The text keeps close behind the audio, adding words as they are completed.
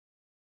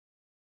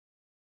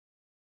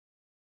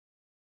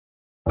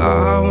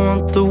I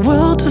want the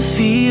world to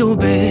feel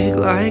big,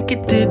 like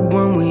it did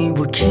when we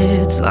were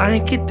kids,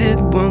 like it did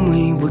when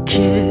we were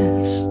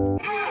kids.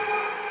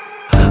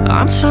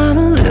 I'm tired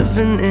of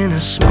living in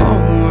a small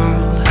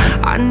world.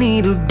 I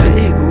need a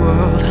big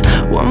world,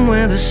 one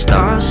where the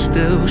stars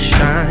still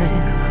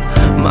shine.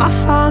 My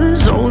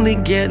father's only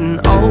getting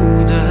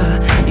older.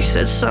 He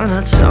said, son,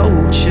 I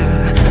told ya,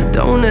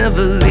 don't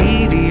ever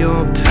leave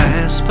your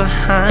past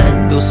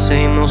behind. Those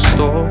same old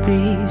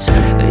stories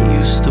that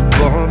used to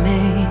bore me.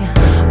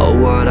 Oh,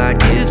 what I'd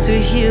give to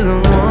hear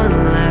them one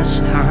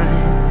last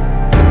time.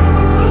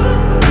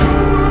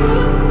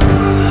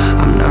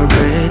 I'm not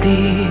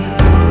ready,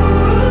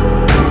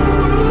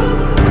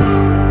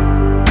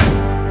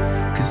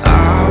 'cause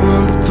I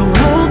want the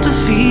world to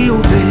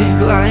feel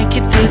big, like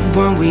it did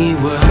when we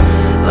were,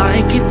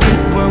 like it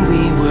did when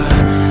we were,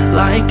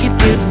 like it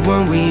did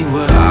when we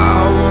were.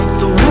 I want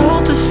the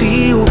world to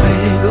feel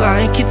big,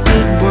 like it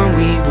did when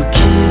we were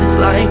kids,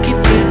 like it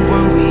did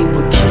when we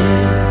were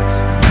kids.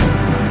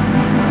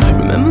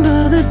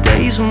 Remember the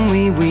days when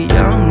we were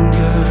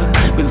younger?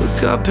 We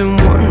look up and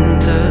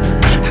wonder,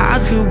 how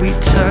could we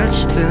touch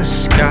the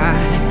sky?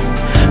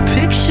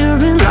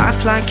 Picturing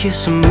life like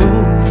it's a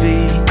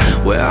movie,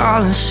 we're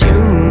all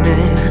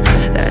assuming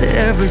that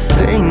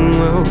everything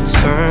will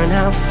turn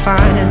out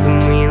fine. Then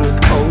we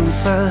look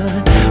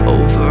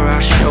over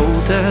our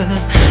shoulder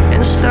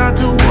and start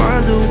to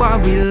wonder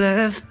what we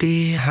left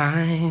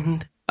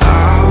behind.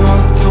 I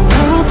want the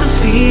world to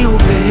feel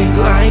big,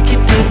 like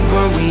it did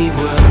when we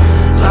were,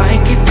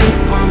 like it did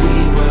when we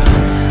were,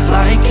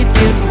 like it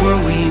did when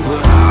we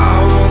were. I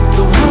want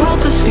the world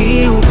to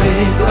feel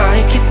big,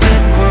 like it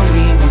did when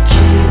we were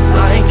kids,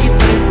 like it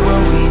did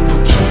when we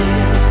were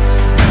kids.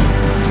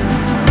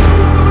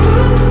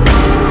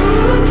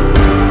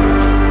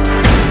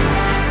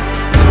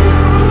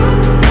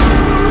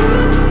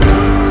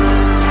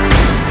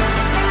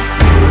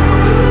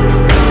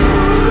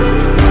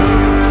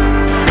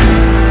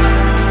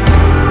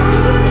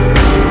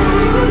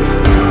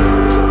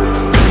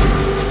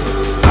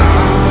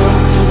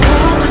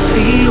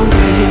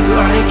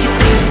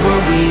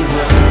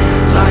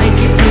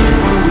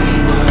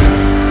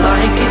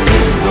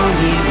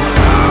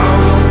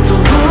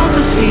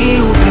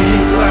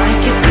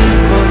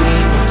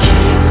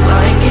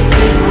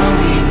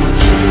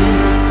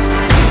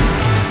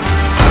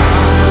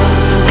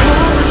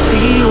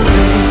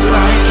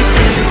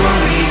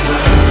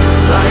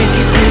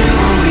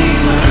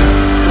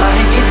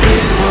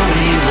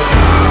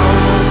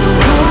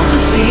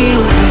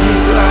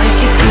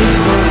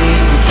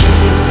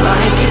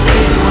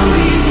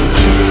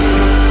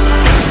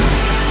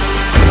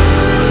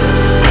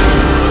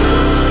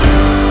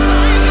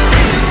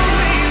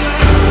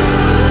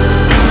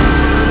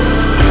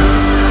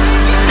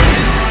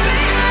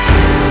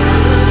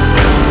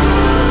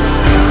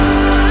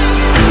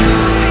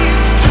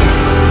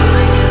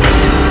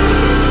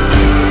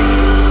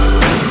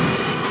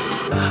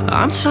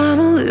 I'm tired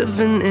of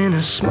living in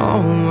a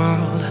small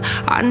world.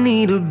 I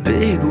need a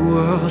big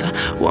world,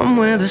 one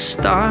where the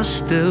stars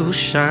still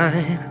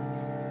shine.